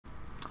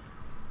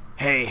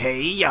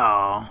Hey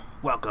y'all,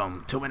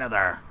 welcome to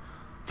another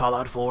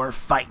Fallout 4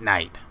 Fight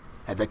Night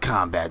at the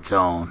Combat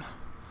Zone.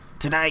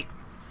 Tonight,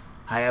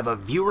 I have a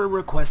viewer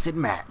requested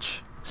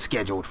match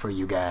scheduled for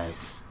you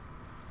guys.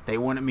 They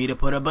wanted me to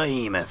put a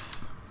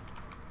Behemoth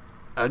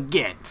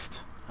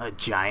against a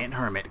giant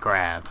hermit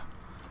crab,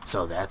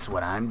 so that's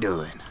what I'm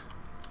doing.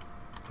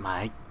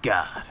 My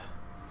God,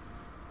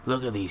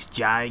 look at these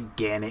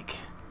gigantic,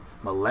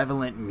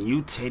 malevolent,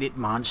 mutated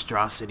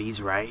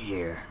monstrosities right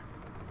here.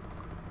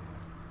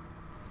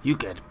 You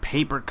could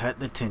paper cut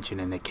the tension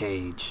in the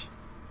cage.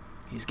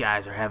 These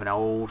guys are having an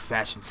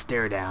old-fashioned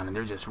stare down and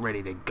they're just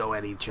ready to go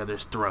at each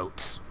other's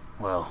throats.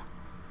 Well,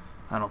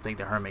 I don't think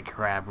the hermit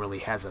crab really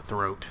has a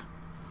throat,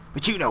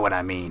 but you know what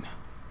I mean.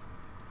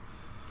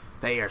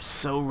 They are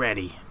so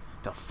ready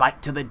to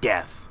fight to the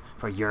death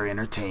for your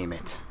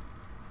entertainment.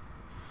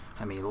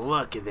 I mean,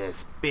 look at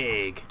this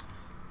big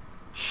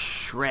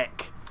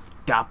Shrek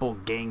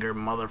doppelganger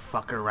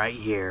motherfucker right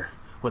here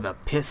with a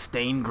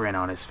piss-stained grin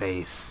on his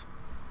face.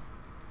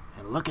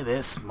 And look at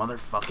this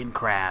motherfucking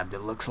crab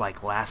that looks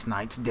like last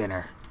night's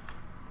dinner,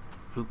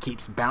 who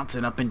keeps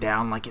bouncing up and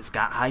down like it's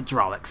got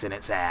hydraulics in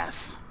its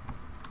ass.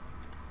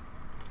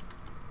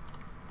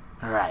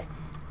 Alright,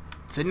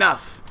 it's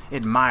enough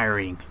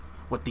admiring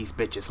what these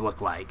bitches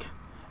look like.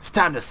 It's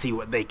time to see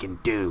what they can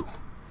do.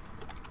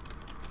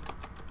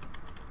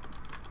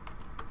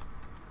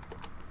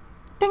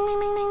 Ding ding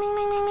ding ding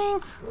ding ding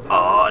ding.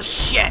 Oh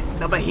shit!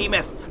 The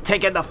Behemoth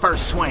taking the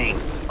first swing.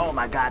 Oh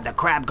my God, the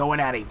crab going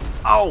at him.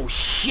 Oh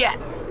shit!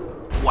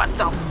 What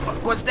the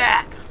fuck was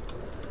that?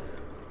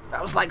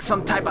 That was like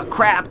some type of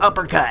crab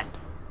uppercut.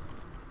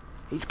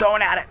 He's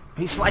going at it.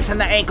 He's slicing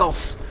the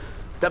ankles.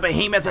 The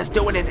Behemoth is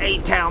doing an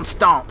A-Town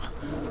stomp,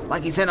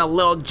 like he's in a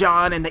Lil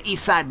Jon and the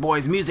East Side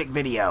Boys music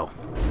video.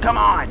 Come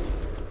on!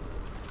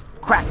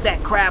 Crack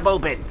that crab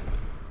open.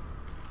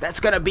 That's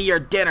gonna be your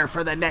dinner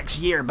for the next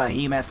year,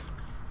 Behemoth.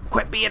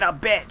 Quit being a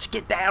bitch.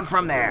 Get down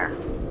from there.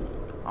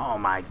 Oh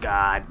my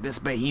God, this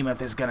Behemoth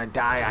is gonna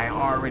die. I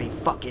already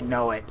fucking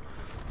know it.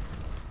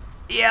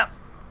 Yep,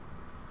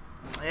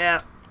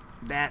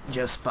 that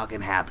just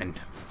fucking happened.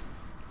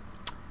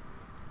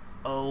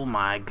 Oh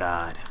my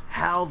God,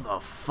 how the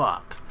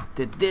fuck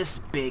did this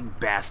big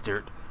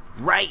bastard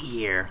right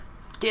here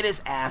get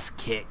his ass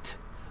kicked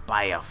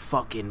by a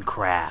fucking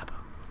crab?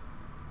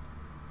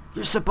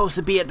 You're supposed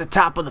to be at the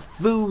top of the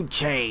food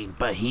chain,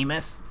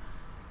 Behemoth.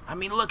 I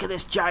mean, look at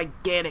this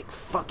gigantic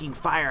fucking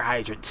fire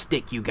hydrant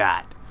stick you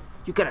got.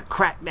 You could have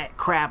cracked that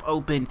crab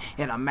open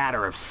in a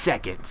matter of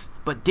seconds.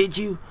 But did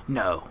you?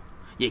 No.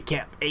 You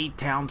kept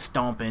A-Town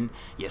stomping.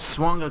 You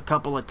swung a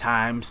couple of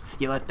times.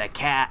 You let the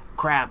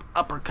crab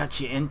uppercut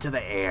you into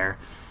the air.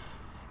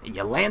 And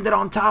you landed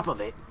on top of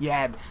it. You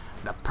had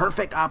the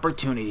perfect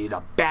opportunity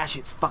to bash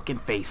its fucking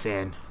face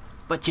in.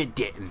 But you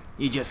didn't.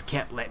 You just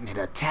kept letting it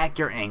attack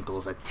your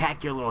ankles,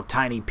 attack your little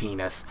tiny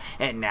penis.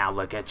 And now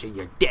look at you.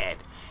 You're dead.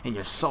 And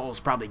your soul's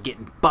probably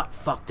getting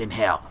butt-fucked in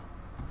hell.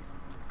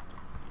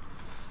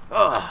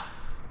 Ugh.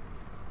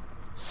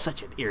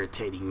 Such an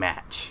irritating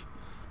match.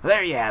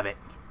 There you have it.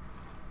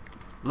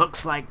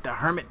 Looks like the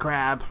hermit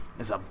crab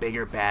is a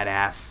bigger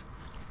badass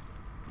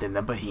than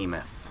the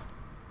Behemoth.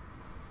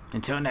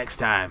 Until next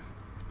time,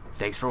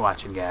 thanks for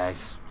watching,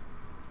 guys.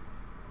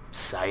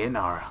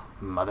 Sayonara,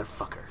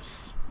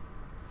 motherfuckers.